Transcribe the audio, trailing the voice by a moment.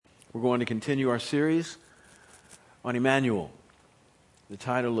We're going to continue our series on Emmanuel. The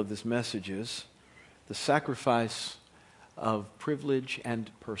title of this message is The Sacrifice of Privilege and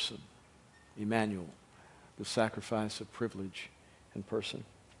Person. Emmanuel, the sacrifice of privilege and person.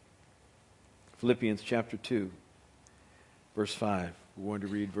 Philippians chapter 2, verse 5. We're going to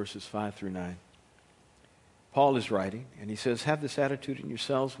read verses 5 through 9. Paul is writing, and he says, "Have this attitude in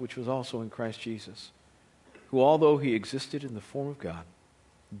yourselves, which was also in Christ Jesus, who, although he existed in the form of God,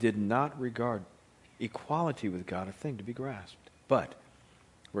 did not regard equality with God a thing to be grasped, but,"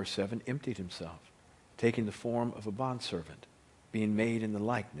 verse 7, "emptied himself, taking the form of a bondservant, being made in the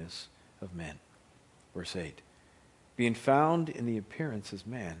likeness of men." Verse 8, "Being found in the appearance as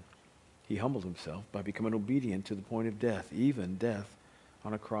man, he humbled himself by becoming obedient to the point of death, even death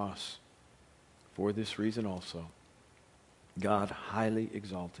on a cross. For this reason also, God highly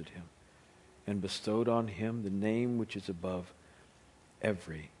exalted him and bestowed on him the name which is above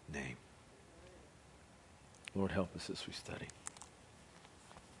every name." Lord, help us as we study.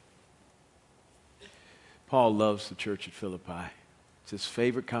 Paul loves the church at Philippi. It's his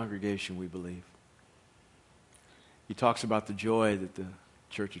favorite congregation, we believe. He talks about the joy that the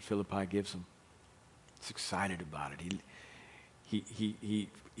church at Philippi gives him. He's excited about it.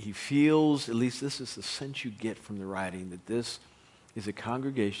 He feels, at least this is the sense you get from the writing, that this is a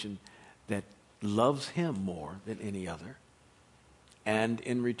congregation that loves him more than any other. And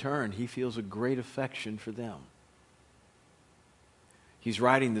in return, he feels a great affection for them. He's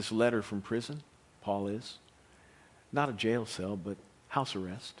writing this letter from prison, Paul is. Not a jail cell, but house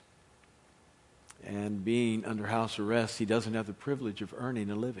arrest. And being under house arrest, he doesn't have the privilege of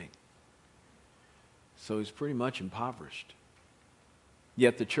earning a living. So he's pretty much impoverished.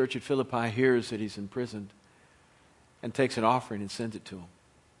 Yet the church at Philippi hears that he's imprisoned and takes an offering and sends it to him.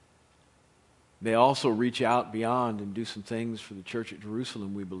 They also reach out beyond and do some things for the church at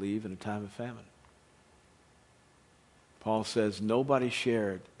Jerusalem, we believe, in a time of famine. Paul says nobody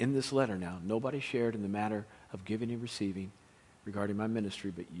shared, in this letter now, nobody shared in the matter of giving and receiving regarding my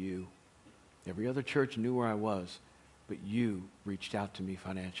ministry but you. Every other church knew where I was, but you reached out to me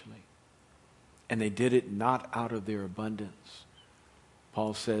financially. And they did it not out of their abundance.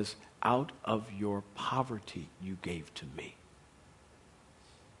 Paul says, out of your poverty you gave to me.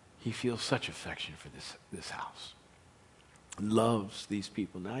 He feels such affection for this house. Loves these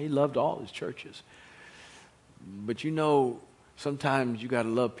people. Now, he loved all his churches. But you know, sometimes you got to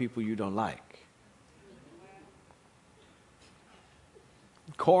love people you don't like.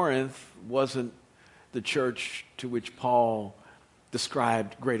 Corinth wasn't the church to which Paul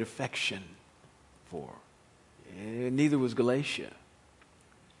described great affection for. And neither was Galatia.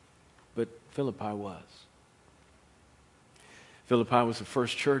 But Philippi was. Philippi was the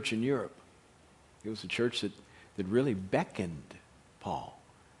first church in Europe. It was a church that really beckoned Paul.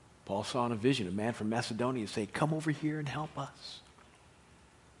 Paul saw in a vision a man from Macedonia say, "Come over here and help us."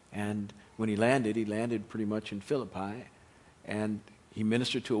 And when he landed pretty much in Philippi, and he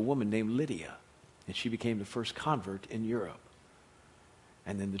ministered to a woman named Lydia, and she became the first convert in Europe.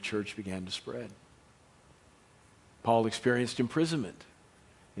 And then the church began to spread. Paul experienced imprisonment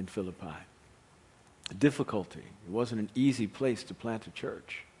in Philippi. Difficulty. It wasn't an easy place to plant a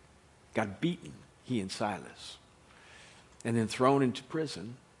church. Got beaten, he and Silas. And then thrown into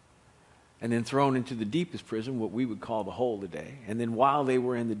prison. And then thrown into the deepest prison, what we would call the hole today. And then while they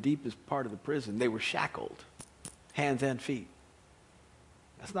were in the deepest part of the prison, they were shackled, hands and feet.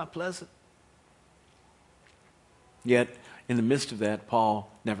 That's not pleasant. Yet, in the midst of that, Paul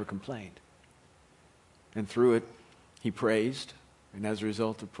never complained. And through it, he praised. And as a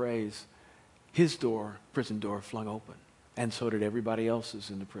result of praise, his door, prison door, flung open. And so did everybody else's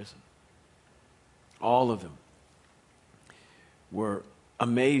in the prison. All of them were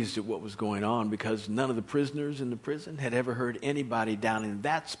amazed at what was going on because none of the prisoners in the prison had ever heard anybody down in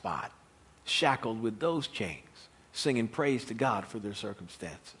that spot, shackled with those chains, singing praise to God for their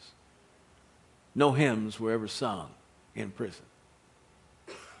circumstances. No hymns were ever sung in prison.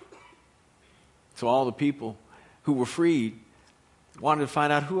 So all the people who were freed wanted to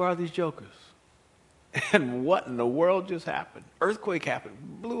find out, who are these jokers? And what in the world just happened? Earthquake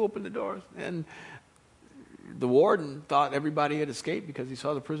happened, blew open the doors, and the warden thought everybody had escaped because he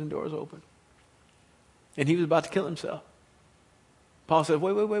saw the prison doors open. And he was about to kill himself. Paul said,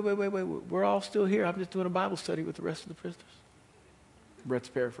 wait, we're all still here. I'm just doing a Bible study with the rest of the prisoners. Brett's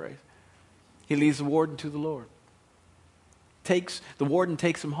paraphrase. He leads the warden to the Lord. The warden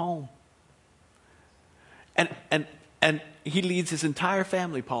takes him home. And he leads his entire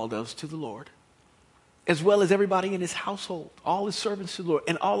family, Paul does, to the Lord, as well as everybody in his household, all his servants to the Lord,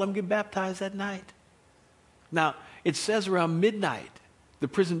 and all of them get baptized that night. Now, it says around midnight the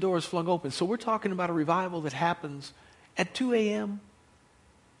prison door is flung open. So we're talking about a revival that happens at 2 a.m.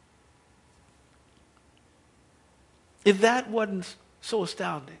 If that wasn't so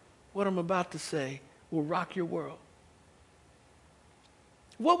astounding, what I'm about to say will rock your world.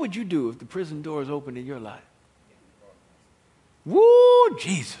 What would you do if the prison door is open in your life? Woo,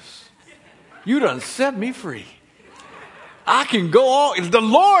 Jesus. You done set me free. I can go on. The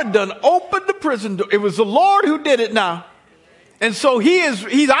Lord done opened the prison door. It was the Lord who did it now. And so he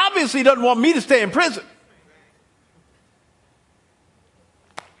obviously doesn't want me to stay in prison.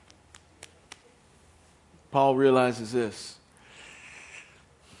 Paul realizes this.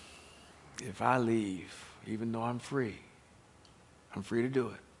 If I leave, even though I'm free to do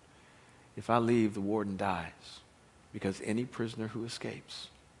it. If I leave, the warden dies. Because any prisoner who escapes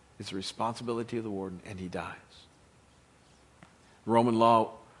is the responsibility of the warden, and he dies. Roman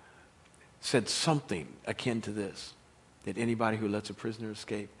law said something akin to this, that anybody who lets a prisoner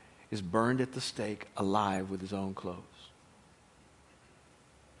escape is burned at the stake alive with his own clothes.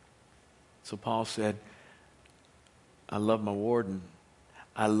 So Paul said, I love my warden.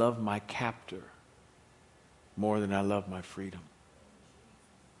 I love my captor more than I love my freedom.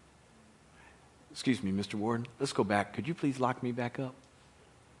 Excuse me, Mr. Warden, let's go back. Could you please lock me back up?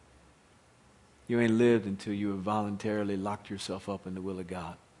 You ain't lived until you have voluntarily locked yourself up in the will of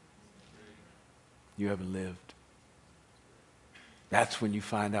God. You haven't lived. That's when you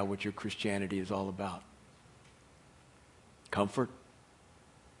find out what your Christianity is all about. Comfort,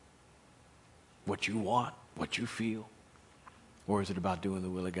 what you want, what you feel, or is it about doing the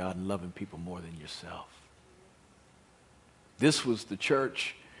will of God and loving people more than yourself? This was the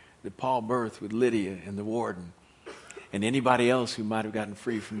church that Paul birthed with Lydia and the warden and anybody else who might have gotten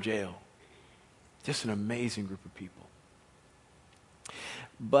free from jail. Just an amazing group of people.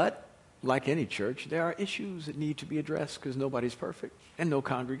 But like any church, there are issues that need to be addressed because nobody's perfect and no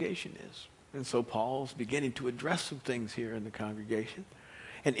congregation is. And so Paul's beginning to address some things here in the congregation.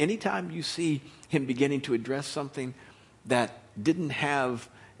 And anytime you see him beginning to address something that didn't have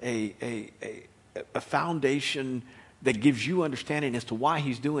a foundation that gives you understanding as to why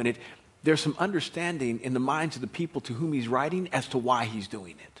he's doing it, there's some understanding in the minds of the people to whom he's writing as to why he's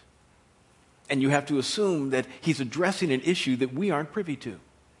doing it. And you have to assume that he's addressing an issue that we aren't privy to.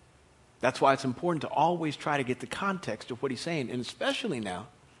 That's why it's important to always try to get the context of what he's saying, and especially now,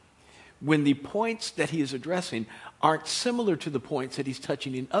 when the points that he is addressing aren't similar to the points that he's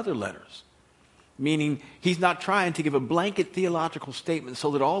touching in other letters. Meaning, he's not trying to give a blanket theological statement so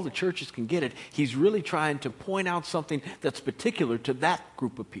that all the churches can get it. He's really trying to point out something that's particular to that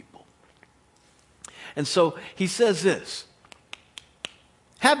group of people. And so he says this,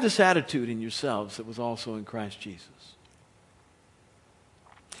 have this attitude in yourselves that was also in Christ Jesus.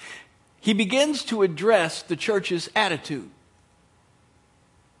 He begins to address the church's attitude.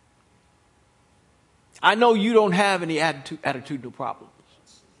 I know you don't have any attitudinal problems.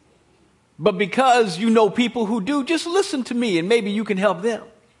 But because you know people who do, just listen to me and maybe you can help them.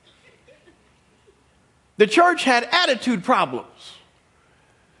 The church had attitude problems.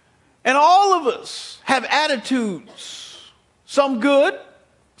 And all of us have attitudes. Some good,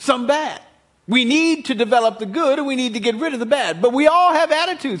 some bad. We need to develop the good and we need to get rid of the bad. But we all have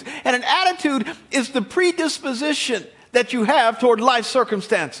attitudes. And an attitude is the predisposition that you have toward life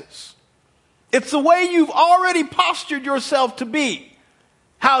circumstances. It's the way you've already postured yourself to be.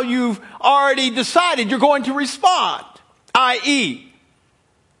 How you've already decided you're going to respond. I.e.,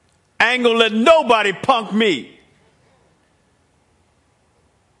 I ain't gonna let nobody punk me.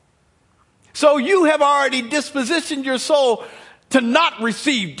 So you have already dispositioned your soul to not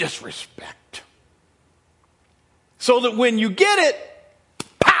receive disrespect. So that when you get it,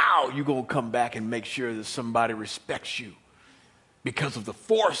 pow, you're gonna come back and make sure that somebody respects you because of the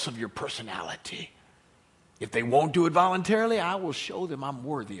force of your personality. If they won't do it voluntarily, I will show them I'm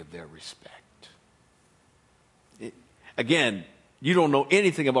worthy of their respect. Again, you don't know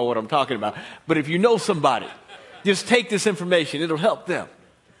anything about what I'm talking about, but if you know somebody, just take this information. It'll help them.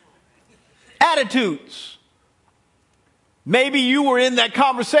 Attitudes. Maybe you were in that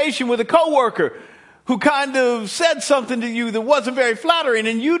conversation with a coworker who kind of said something to you that wasn't very flattering,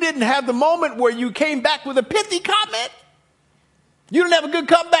 and you didn't have the moment where you came back with a pithy comment. You didn't have a good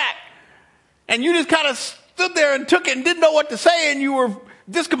comeback. And you just kind of stood there and took it and didn't know what to say, and you were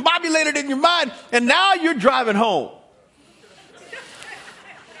discombobulated in your mind, and now you're driving home.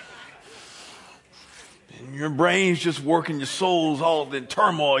 And your brain's just working, your soul's all in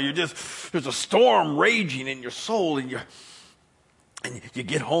turmoil. There's a storm raging in your soul, and you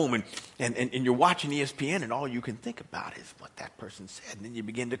get home and you're watching ESPN, and all you can think about is what that person said. And then you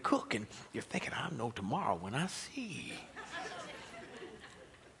begin to cook, and you're thinking, I'll know tomorrow when I see.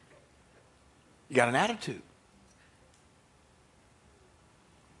 You got an attitude.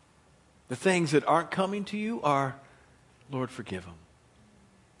 The things that aren't coming to you are, Lord, forgive them.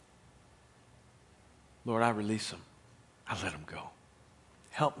 Lord, I release them. I let them go.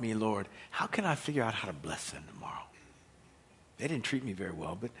 Help me, Lord. How can I figure out how to bless them tomorrow? They didn't treat me very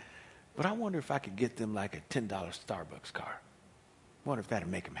well, but I wonder if I could get them like a $10 Starbucks card. I wonder if that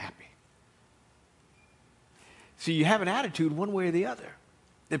would make them happy. See, you have an attitude one way or the other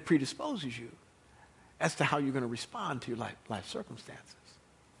that predisposes you as to how you're going to respond to your life circumstances.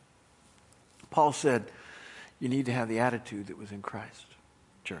 Paul said, you need to have the attitude that was in Christ,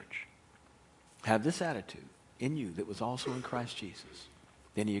 church. Have this attitude in you that was also in Christ Jesus.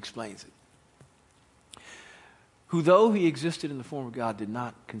 Then he explains it. Who, though he existed in the form of God, did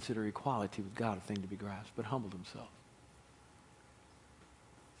not consider equality with God a thing to be grasped, but humbled himself.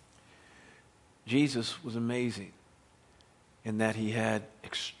 Jesus was amazing in that he had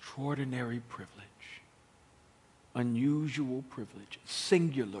extraordinary privilege, unusual privilege,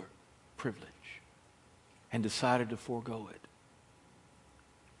 singular privilege, and decided to forego it.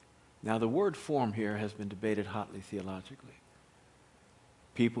 Now, the word form here has been debated hotly theologically.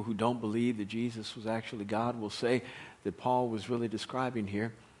 People who don't believe that Jesus was actually God will say that Paul was really describing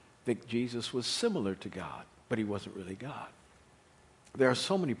here that Jesus was similar to God, but he wasn't really God. There are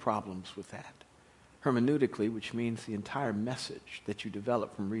so many problems with that. Hermeneutically, which means the entire message that you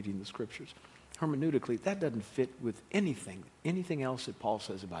develop from reading the scriptures, hermeneutically, that doesn't fit with anything else that Paul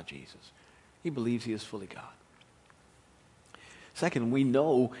says about Jesus. He believes he is fully God. Second, we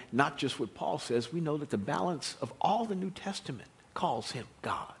know not just what Paul says, we know that the balance of all the New Testament calls him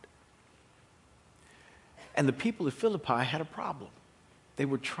God. And the people of Philippi had a problem. They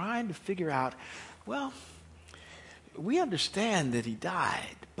were trying to figure out, well, we understand that he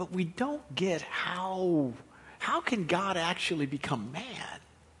died, but we don't get how can God actually become man?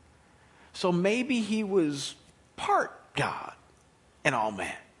 So maybe he was part God and all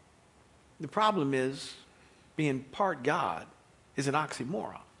man. The problem is, being part God is an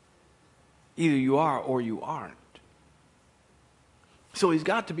oxymoron. Either you are or you aren't. So he's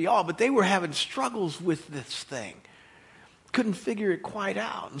got to be all, but they were having struggles with this thing. Couldn't figure it quite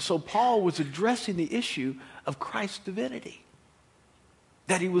out. And so Paul was addressing the issue of Christ's divinity,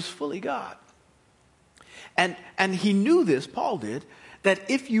 that he was fully God. And he knew this, Paul did, that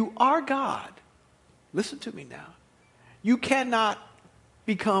if you are God, listen to me now, you cannot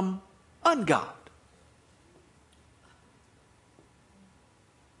become ungod.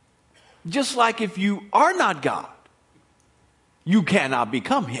 Just like if you are not God, you cannot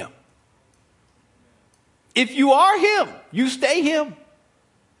become him. If you are him, you stay him.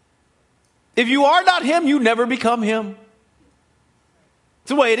 If you are not him, you never become him. It's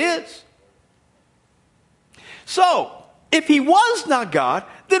the way it is. So, if he was not God,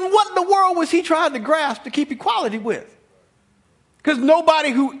 then what in the world was he trying to grasp to keep equality with? Because nobody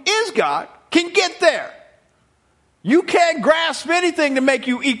who is God can get there. You can't grasp anything to make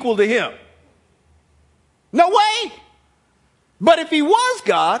you equal to him. No way. But if he was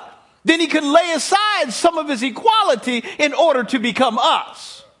God, then he could lay aside some of his equality in order to become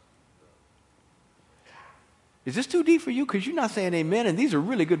us. Is this too deep for you? Because you're not saying amen, and these are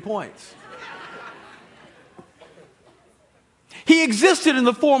really good points. He existed in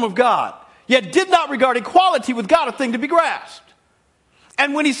the form of God, yet did not regard equality with God a thing to be grasped.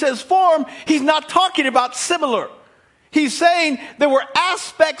 And when he says form, he's not talking about similar. He's saying there were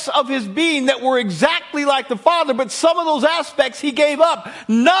aspects of his being that were exactly like the Father, but some of those aspects he gave up,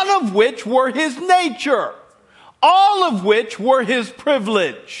 none of which were his nature, all of which were his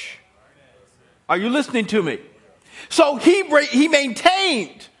privilege. Are you listening to me? So he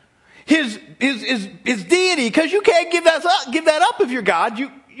maintained his deity, because you can't give that up if you're God.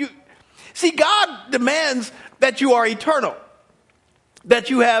 You see, God demands that you are eternal, that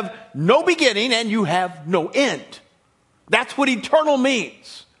you have no beginning and you have no end. That's what eternal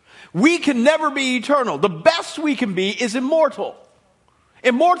means. We can never be eternal. The best we can be is immortal.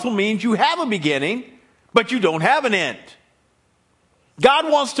 Immortal means you have a beginning, but you don't have an end. God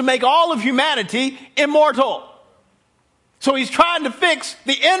wants to make all of humanity immortal. So he's trying to fix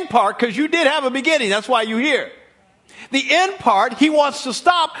the end part, because you did have a beginning. That's why you're here. The end part, he wants to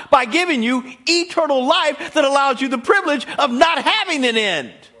stop by giving you eternal life that allows you the privilege of not having an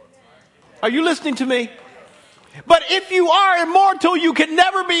end. Are you listening to me? But if you are immortal, you can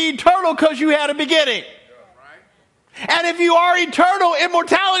never be eternal because you had a beginning. And if you are eternal,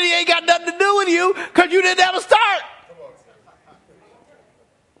 immortality ain't got nothing to do with you because you didn't have a start.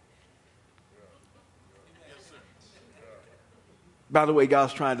 By the way,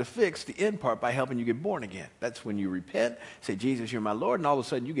 God's trying to fix the end part by helping you get born again. That's when you repent, say, Jesus, you're my Lord, and all of a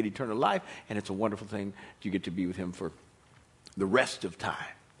sudden you get eternal life, and it's a wonderful thing. You get to be with him for the rest of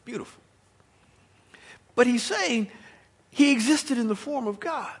time. Beautiful. But he's saying he existed in the form of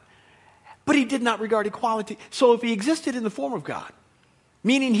God, but he did not regard equality. So if he existed in the form of God,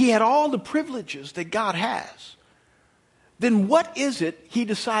 meaning he had all the privileges that God has, then what is it he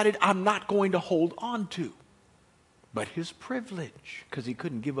decided I'm not going to hold on to? But his privilege, because he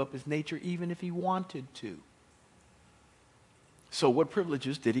couldn't give up his nature even if he wanted to. So what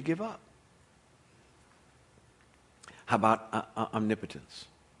privileges did he give up? How about omnipotence?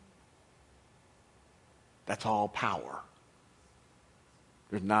 That's all power.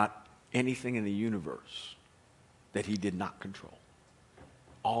 There's not anything in the universe that he did not control.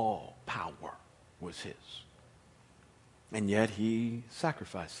 All power was his. And yet he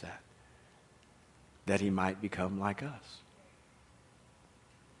sacrificed that he might become like us.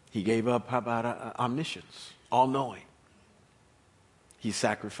 He gave up, how about omniscience, all-knowing. He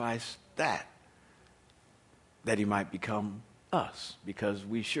sacrificed that he might become us, because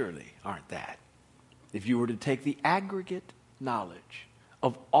we surely aren't that. If you were to take the aggregate knowledge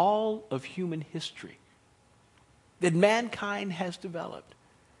of all of human history that mankind has developed,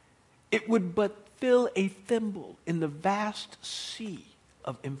 it would but fill a thimble in the vast sea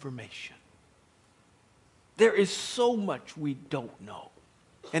of information. There is so much we don't know.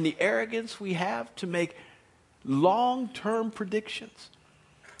 And the arrogance we have to make long-term predictions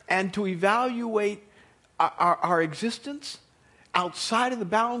and to evaluate our existence outside of the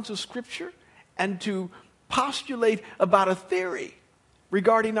bounds of Scripture and to postulate about a theory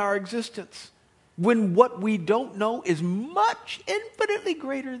regarding our existence when what we don't know is much infinitely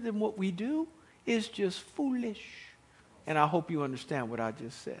greater than what we do is just foolish. And I hope you understand what I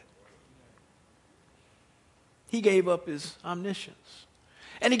just said. He gave up his omniscience.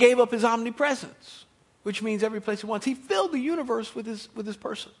 And he gave up his omnipresence, which means every place at once. He filled the universe with his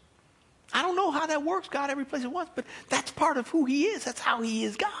person. I don't know how that works, God, every place at once, but that's part of who he is. That's how he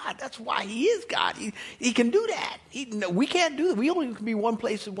is God. That's why he is God. He can do that. We can't do that. We only can be one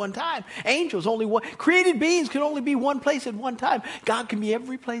place at one time. Angels, only one. Created beings can only be one place at one time. God can be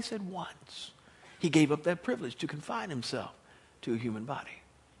every place at once. He gave up that privilege to confine himself to a human body.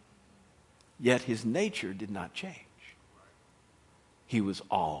 Yet his nature did not change. He was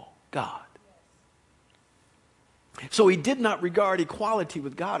all God. So he did not regard equality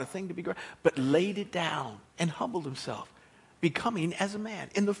with God a thing to be grasped, but laid it down and humbled himself, becoming as a man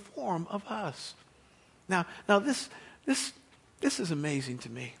in the form of us. Now this is amazing to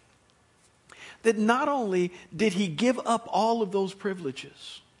me. That not only did he give up all of those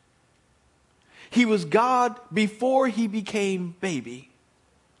privileges, he was God before he became baby.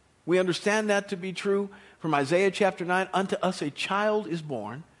 We understand that to be true from Isaiah chapter 9. Unto us a child is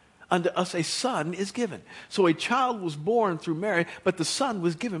born, unto us a son is given. So a child was born through Mary, but the son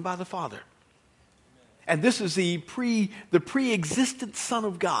was given by the Father. And this is the pre-existent Son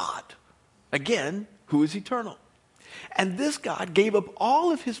of God, again, who is eternal. And this God gave up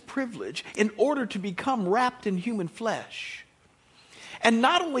all of his privilege in order to become wrapped in human flesh. And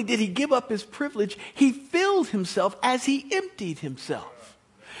not only did he give up his privilege, he filled himself as he emptied himself.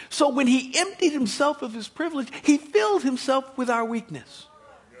 So when he emptied himself of his privilege, he filled himself with our weakness.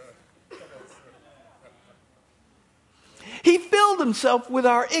 He filled himself with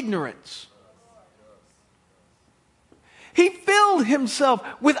our ignorance. He filled himself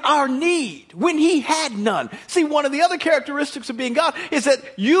with our need when he had none. See, one of the other characteristics of being God is that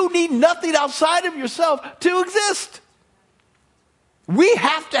you need nothing outside of yourself to exist. We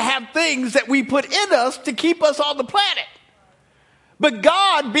have to have things that we put in us to keep us on the planet. But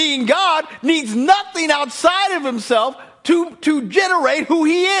God, being God, needs nothing outside of himself to generate who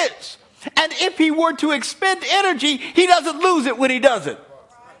he is. And if he were to expend energy, he doesn't lose it when he does it.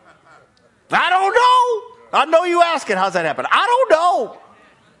 I don't know. I know you asking, how's that happen? I don't know.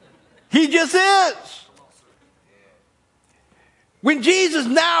 He just is. When Jesus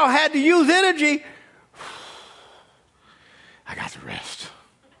now had to use energy, I got to rest.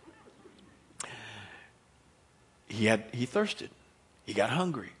 He thirsted. He got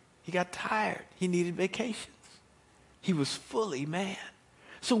hungry. He got tired. He needed vacations. He was fully man.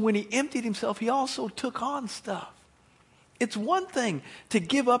 So when he emptied himself, he also took on stuff. It's one thing to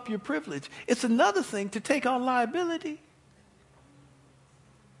give up your privilege. It's another thing to take on liability.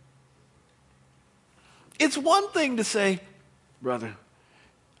 It's one thing to say, brother,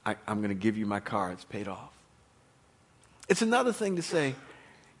 I'm going to give you my car. It's paid off. It's another thing to say,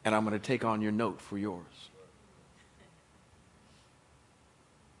 and I'm going to take on your note for yours.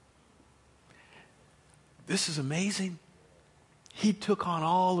 This is amazing. He took on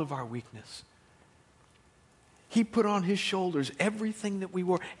all of our weakness. He put on his shoulders everything that we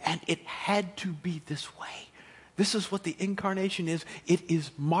were, and it had to be this way. This is what the incarnation is. It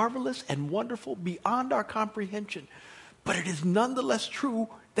is marvelous and wonderful beyond our comprehension, but it is nonetheless true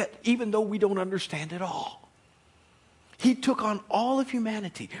that even though we don't understand it all, he took on all of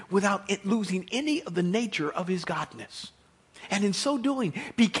humanity without it losing any of the nature of his godness. And in so doing,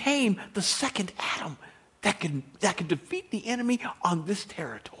 became the second Adam that can defeat the enemy on this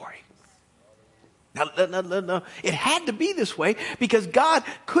territory. Now, it had to be this way because God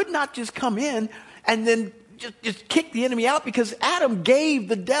could not just come in and then just kick the enemy out, because Adam gave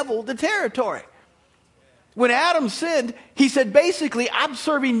the devil the territory. When Adam sinned, he said, basically, I'm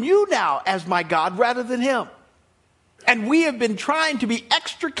serving you now as my God rather than him. And we have been trying to be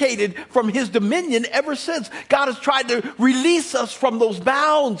extricated from his dominion ever since. God has tried to release us from those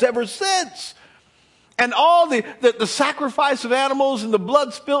bounds ever since. And all the sacrifice of animals and the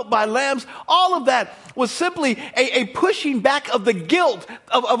blood spilt by lambs, all of that was simply a pushing back of the guilt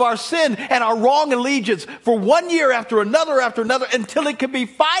of our sin and our wrong allegiance for 1 year after another until it could be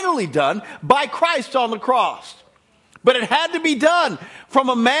finally done by Christ on the cross. But it had to be done from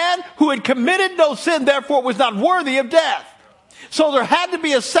a man who had committed no sin, therefore was not worthy of death. So there had to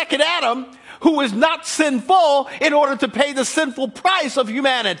be a second Adam who was not sinful in order to pay the sinful price of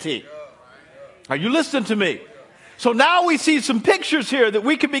humanity. Are you listening to me? So now we see some pictures here that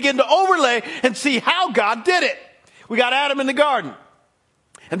we can begin to overlay and see how God did it. We got Adam in the garden.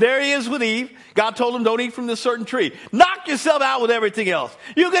 And there he is with Eve. God told him, don't eat from this certain tree. Knock yourself out with everything else.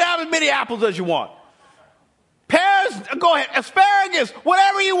 You can have as many apples as you want. Pears, go ahead. Asparagus,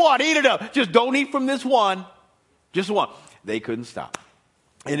 whatever you want, eat it up. Just don't eat from this one. Just one. They couldn't stop.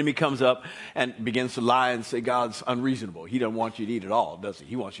 Enemy comes up and begins to lie and say God's unreasonable. He doesn't want you to eat at all, does he?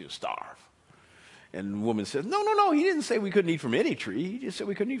 He wants you to starve. And the woman says, no, he didn't say we couldn't eat from any tree. He just said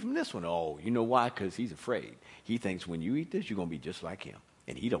we couldn't eat from this one. Oh, you know why? Because he's afraid. He thinks when you eat this, you're going to be just like him.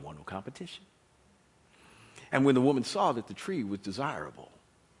 And he don't want no competition. And when the woman saw that the tree was desirable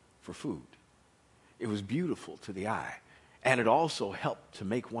for food, it was beautiful to the eye, and it also helped to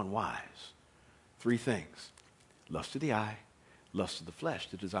make one wise. 3 things: lust of the eye, lust of the flesh,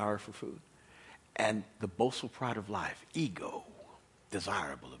 the desire for food, and the boastful pride of life, ego,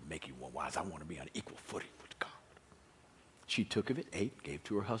 desirable of making one wise. I want to be on equal footing with God. She took of it, ate, gave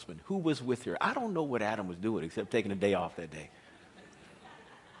to her husband, who was with her. I don't know what Adam was doing except taking a day off that day.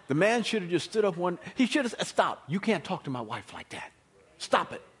 The man should have just stood up he should have said, stop. You can't talk to my wife like that.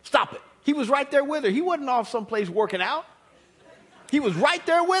 Stop it. Stop it. He was right there with her. He wasn't off someplace working out. He was right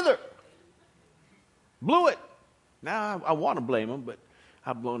there with her. Blew it. Now I want to blame him, but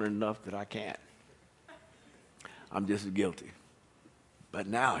I've blown it enough that I can't. I'm just as guilty. But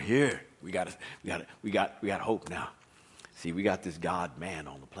now here we got hope now. See, we got this God man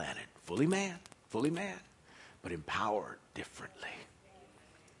on the planet, fully man, but empowered differently.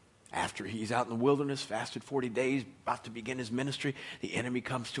 After he's out in the wilderness, fasted 40 days, about to begin his ministry, the enemy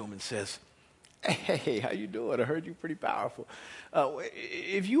comes to him and says, hey, how you doing? I heard you're pretty powerful.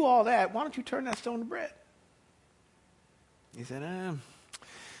 If you all that, why don't you turn that stone to bread? He said,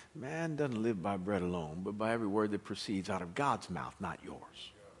 man doesn't live by bread alone, but by every word that proceeds out of God's mouth, not yours.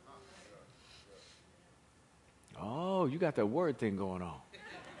 Oh, you got that word thing going on.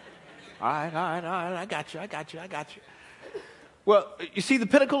 All right, I got you. Well, you see the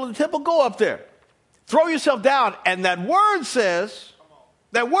pinnacle of the temple? Go up there. Throw yourself down. And that word says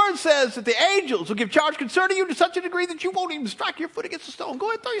that the angels will give charge concerning you to such a degree that you won't even strike your foot against the stone. Go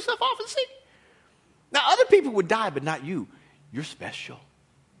ahead, throw yourself off and see. Now, other people would die, but not you. You're special.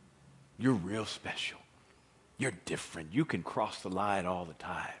 You're real special. You're different. You can cross the line all the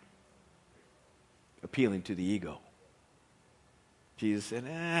time. Appealing to the ego. Jesus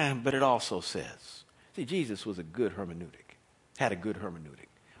said, but it also says. See, Jesus was a good hermeneutic. Had a good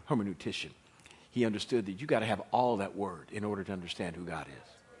hermeneutician. He understood that you got to have all that word in order to understand who God is.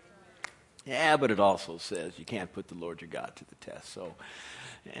 Yeah, but it also says you can't put the Lord your God to the test. So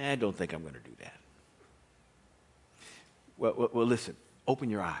I don't think I'm going to do that. Well, listen.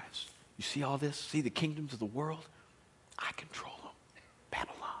 Open your eyes. You see all this? See the kingdoms of the world? I control them.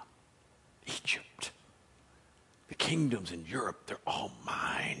 Babylon, Egypt, the kingdoms in Europe, they're all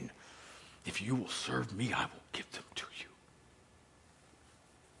mine. If you will serve me, I will give them to you.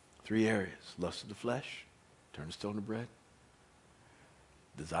 3 areas. Lust of the flesh, turn the stone to bread.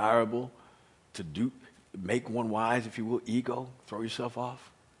 Desirable to make one wise, if you will. Ego, throw yourself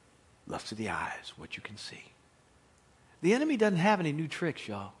off. Lust of the eyes, what you can see. The enemy doesn't have any new tricks,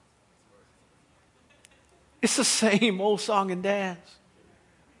 y'all. It's the same old song and dance.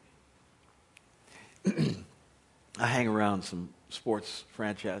 I hang around some sports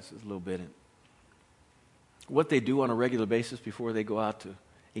franchises a little bit. And what they do on a regular basis before they go out to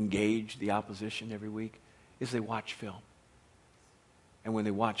engage the opposition every week is they watch film. And when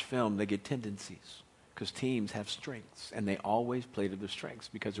they watch film, they get tendencies because teams have strengths, and they always play to their strengths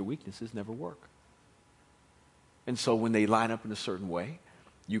because their weaknesses never work. And so when they line up in a certain way,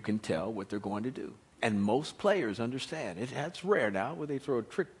 you can tell what they're going to do. And most players understand. It's rare now where they throw a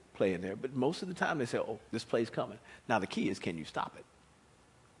trick play in there, but most of the time they say, oh, this play's coming. Now the key is, can you stop it?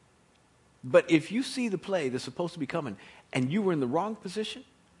 But if you see the play that's supposed to be coming and you were in the wrong position,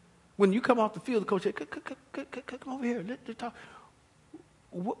 when you come off the field, the coach said, come over here, let's talk.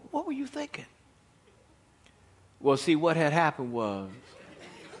 What were you thinking? Well, see, what had happened was,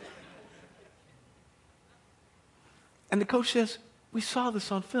 and the coach says, we saw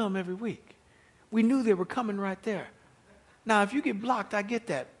this on film every week. We knew they were coming right there. Now, if you get blocked, I get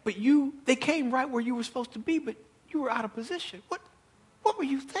that. But they came right where you were supposed to be, but you were out of position. What were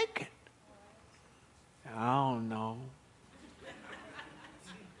you thinking? I don't know.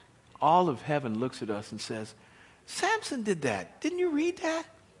 All of heaven looks at us and says, Samson did that. Didn't you read that?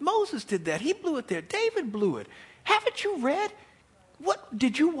 Moses did that. He blew it there. David blew it. Haven't you read? What,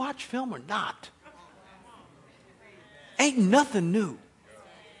 did you watch film or not? Ain't nothing new.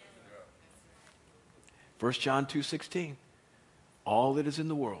 1 John 2:16. All that is in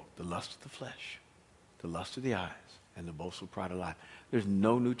the world, the lust of the flesh, the lust of the eyes, and the boastful pride of life. There's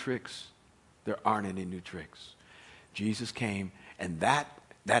no new tricks. There aren't any new tricks. Jesus came, and that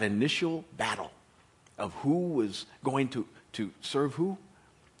initial battle of who was going to serve who,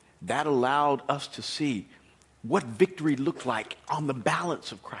 that allowed us to see what victory looked like on the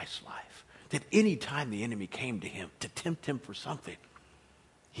balance of Christ's life. That any time the enemy came to him to tempt him for something,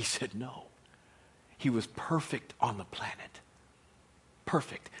 he said no. He was perfect on the planet.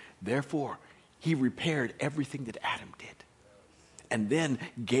 Perfect. Therefore, he repaired everything that Adam did. And then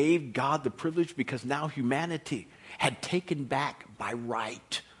gave God the privilege, because now humanity had taken back by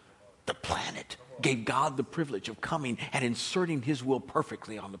right the planet. Gave God the privilege of coming and inserting his will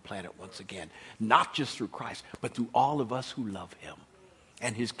perfectly on the planet once again. Not just through Christ, but through all of us who love him.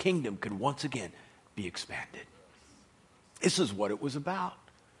 And his kingdom could once again be expanded. This is what it was about.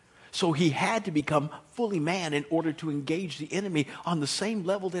 So he had to become fully man in order to engage the enemy on the same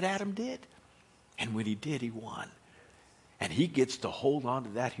level that Adam did. And when he did, he won. And he gets to hold on to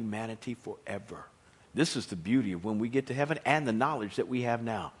that humanity forever. This is the beauty of when we get to heaven and the knowledge that we have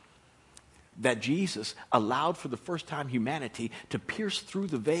now. That Jesus allowed for the first time humanity to pierce through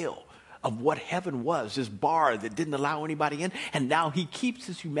the veil of what heaven was, this bar that didn't allow anybody in. And now he keeps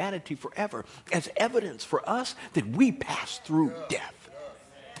his humanity forever as evidence for us that we pass through death.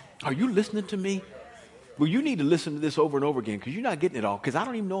 Are you listening to me? Well, you need to listen to this over and over again, because you're not getting it all, because I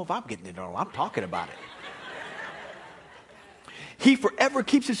don't even know if I'm getting it all. I'm talking about it. He forever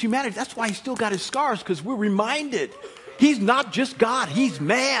keeps his humanity. That's why he's still got his scars, because we're reminded he's not just God, he's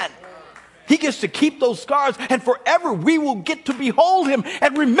man. He gets to keep those scars, and forever we will get to behold him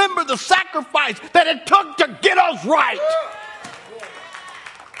and remember the sacrifice that it took to get us right.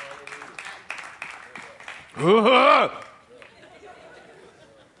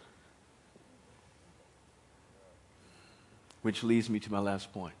 Which leads me to my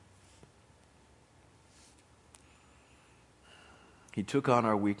last point. He took on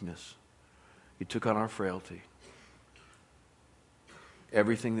our weakness. He took on our frailty.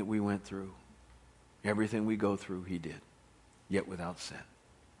 Everything that we went through, everything we go through, he did, yet without sin.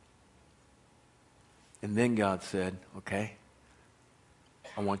 And then God said, okay,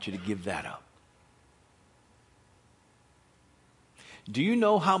 I want you to give that up. Do you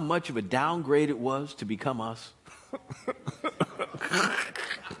know how much of a downgrade it was to become us?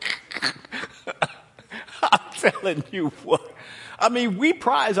 I'm telling you what. I mean, we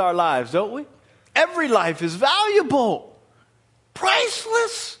prize our lives, don't we? Every life is valuable.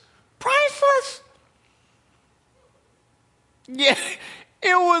 Priceless. Priceless. Yeah,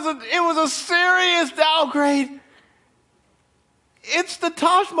 it was a serious downgrade. It's the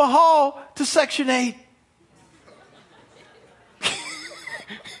Taj Mahal to Section 8.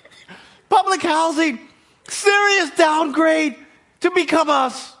 Public housing, serious downgrade to become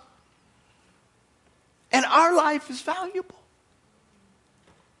us. And our life is valuable.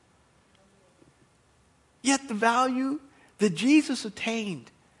 Yet the value that Jesus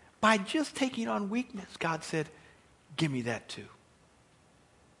attained by just taking on weakness, God said, give me that too.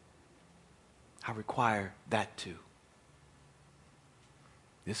 I require that too.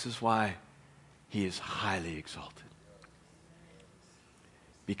 This is why he is highly exalted.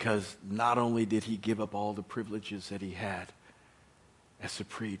 Because not only did he give up all the privileges that he had as the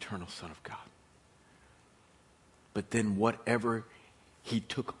pre-eternal Son of God, But then whatever he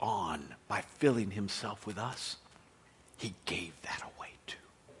took on by filling himself with us, he gave that away too.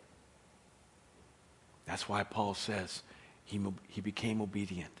 That's why Paul says he became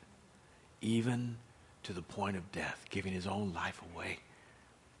obedient, even to the point of death, giving his own life away.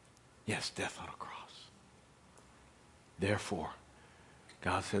 Yes, death on a cross. Therefore,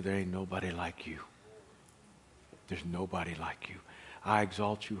 God said, there ain't nobody like you. There's nobody like you. I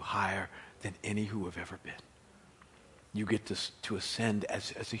exalt you higher than any who have ever been. You get to ascend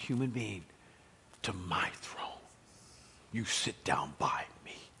as a human being to my throne. You sit down by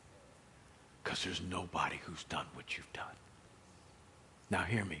me because there's nobody who's done what you've done. Now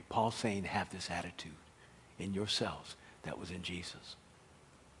hear me. Paul's saying have this attitude in yourselves that was in Jesus.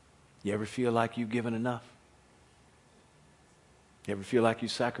 You ever feel like you've given enough? You ever feel like you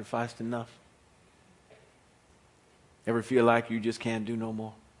sacrificed enough? Ever feel like you just can't do no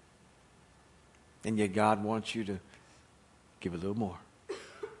more? And yet God wants you to give a little more.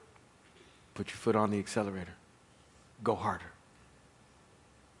 Put your foot on the accelerator. Go harder.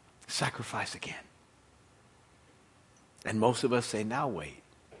 Sacrifice again. And most of us say, now wait.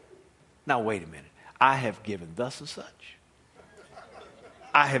 Now wait a minute. I have given thus and such.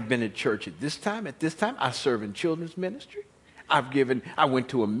 I have been at church at this time. I serve in children's ministry. I went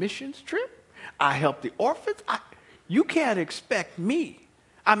to a missions trip. I helped the orphans. You can't expect me.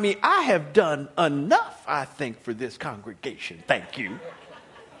 I mean, I have done enough, I think, for this congregation. Thank you.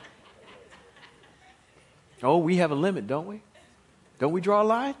 Oh, we have a limit, don't we? Don't we draw a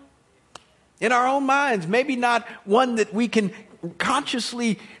line? In our own minds, maybe not one that we can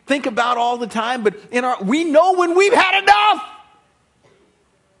consciously think about all the time, but we know when we've had enough.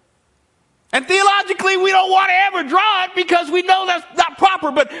 And theologically, we don't want to ever draw it because we know that's not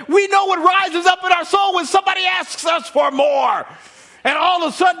proper, but we know what rises up in our soul when somebody asks us for more. And all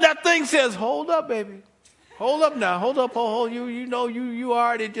of a sudden that thing says, hold up, baby. Hold up now. Hold up. Hold. You know you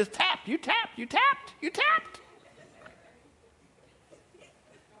already just tapped. You tapped.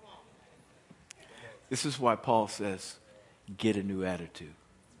 This is why Paul says, get a new attitude.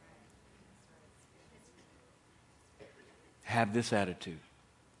 Have this attitude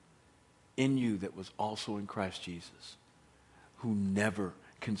in you that was also in Christ Jesus, who never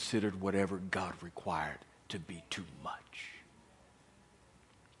considered whatever God required to be too much.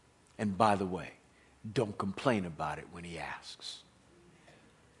 And by the way, don't complain about it when he asks.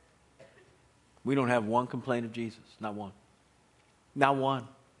 We don't have one complaint of Jesus. Not one. Not one.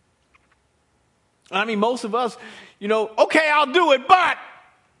 I mean, most of us, okay, I'll do it, but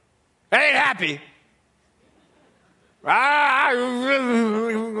I ain't happy.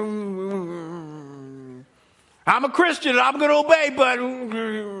 I'm a Christian. I'm going to obey, but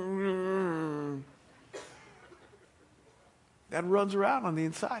that runs around on the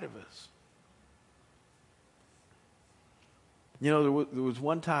inside of us. There was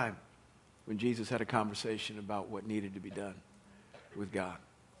one time when Jesus had a conversation about what needed to be done with God.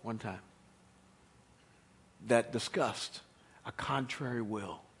 One time. That discussed a contrary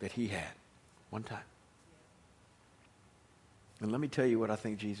will that he had. One time. And let me tell you what I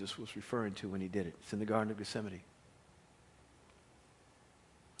think Jesus was referring to when he did it. It's in the Garden of Gethsemane.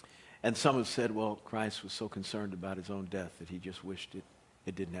 And some have said, well, Christ was so concerned about his own death that he just wished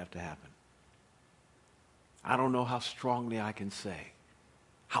it didn't have to happen. I don't know how strongly I can say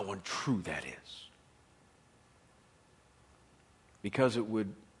how untrue that is. Because it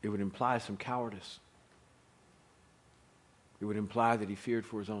would imply some cowardice. It would imply that he feared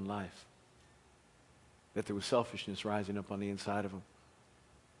for his own life. That there was selfishness rising up on the inside of him.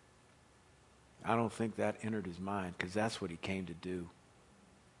 I don't think that entered his mind, because that's what he came to do.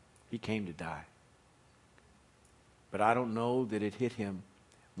 He came to die. But I don't know that it hit him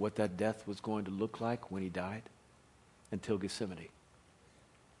what that death was going to look like when he died until Gethsemane.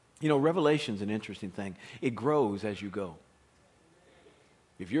 Revelation's an interesting thing. It grows as you go.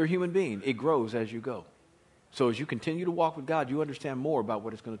 If you're a human being, it grows as you go. So as you continue to walk with God, you understand more about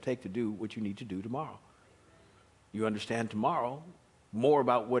what it's going to take to do what you need to do tomorrow. You understand tomorrow more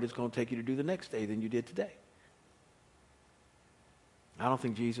about what it's going to take you to do the next day than you did today. I don't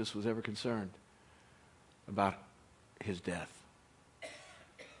think Jesus was ever concerned about his death.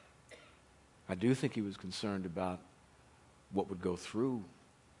 I do think he was concerned about what would go through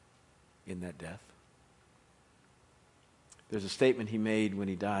in that death. There's a statement he made when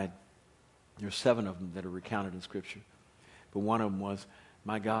he died. There are 7 of them that are recounted in Scripture. But one of them was,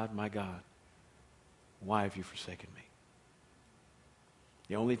 my God, why have you forsaken me?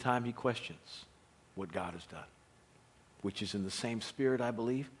 The only time he questions what God has done, which is in the same spirit, I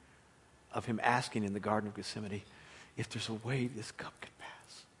believe, of him asking in the Garden of Gethsemane, if there's a way this cup can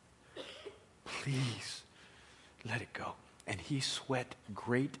pass, please let it go. And he sweat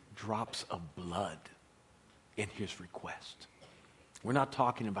great drops of blood in his request. We're not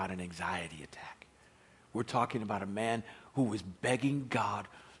talking about an anxiety attack. We're talking about a man who was begging God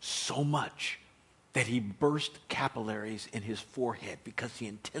so much that he burst capillaries in his forehead because the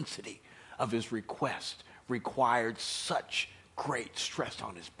intensity of his request required such great stress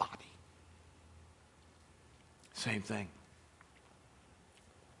on his body. Same thing.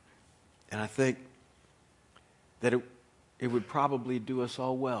 And I think that it would probably do us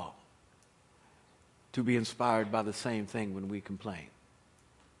all well to be inspired by the same thing when we complain.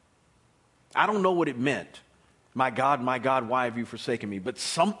 I don't know what it meant. My God, why have you forsaken me? But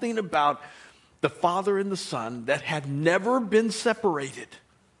something about the Father and the Son that had never been separated,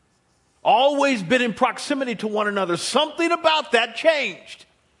 always been in proximity to one another, something about that changed.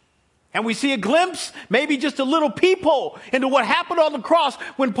 And we see a glimpse, maybe just a little peephole into what happened on the cross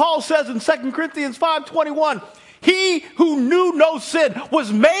when Paul says in 2 Corinthians 5:21, he who knew no sin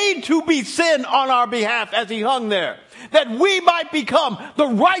was made to be sin on our behalf as he hung there, that we might become the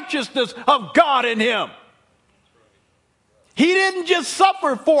righteousness of God in him. He didn't just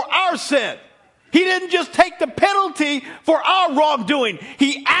suffer for our sin. He didn't just take the penalty for our wrongdoing.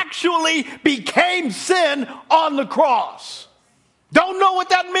 He actually became sin on the cross. Don't know what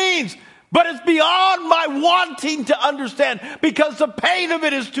that means, but it's beyond my wanting to understand because the pain of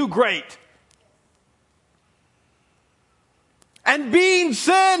it is too great. And being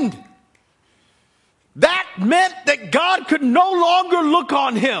sinned, that meant that God could no longer look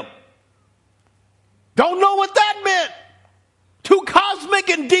on him. Don't know what that meant. Too cosmic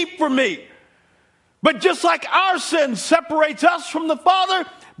and deep for me. But just like our sin separates us from the Father,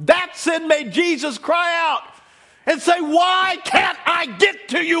 that sin made Jesus cry out and say, why can't I get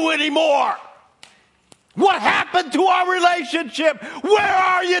to you anymore? What happened to our relationship? Where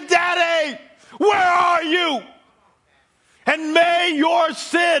are you, Daddy? Where are you? And may your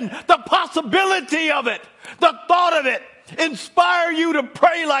sin, the possibility of it, the thought of it, inspire you to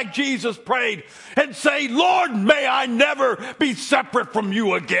pray like Jesus prayed and say, Lord, may I never be separate from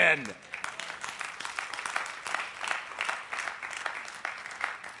you again.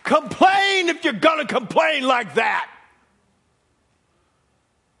 Complain if you're going to complain like that.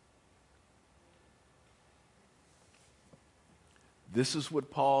 This is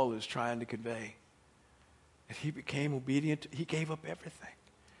what Paul is trying to convey. And he became obedient. He gave up everything.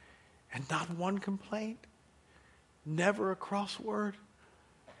 And not one complaint. Never a cross word.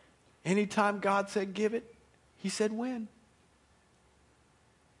 Anytime God said give it, he said when.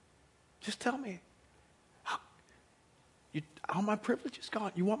 Just tell me. All my privilege is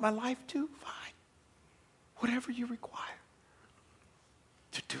gone. You want my life too? Fine. Whatever you require.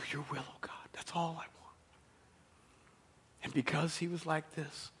 To do your will, oh God. That's all I want. And because he was like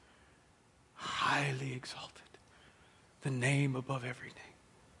this, highly exalted, the name above every name.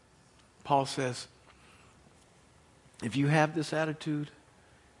 Paul says, if you have this attitude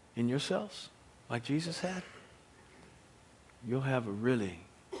in yourselves, like Jesus had, you'll have a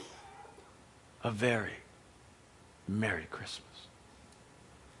very Merry Christmas.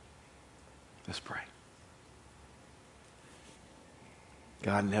 Let's pray.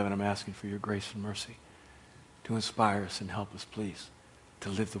 God in heaven, I'm asking for your grace and mercy to inspire us and help us, please, to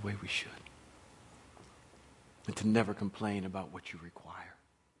live the way we should and to never complain about what you require.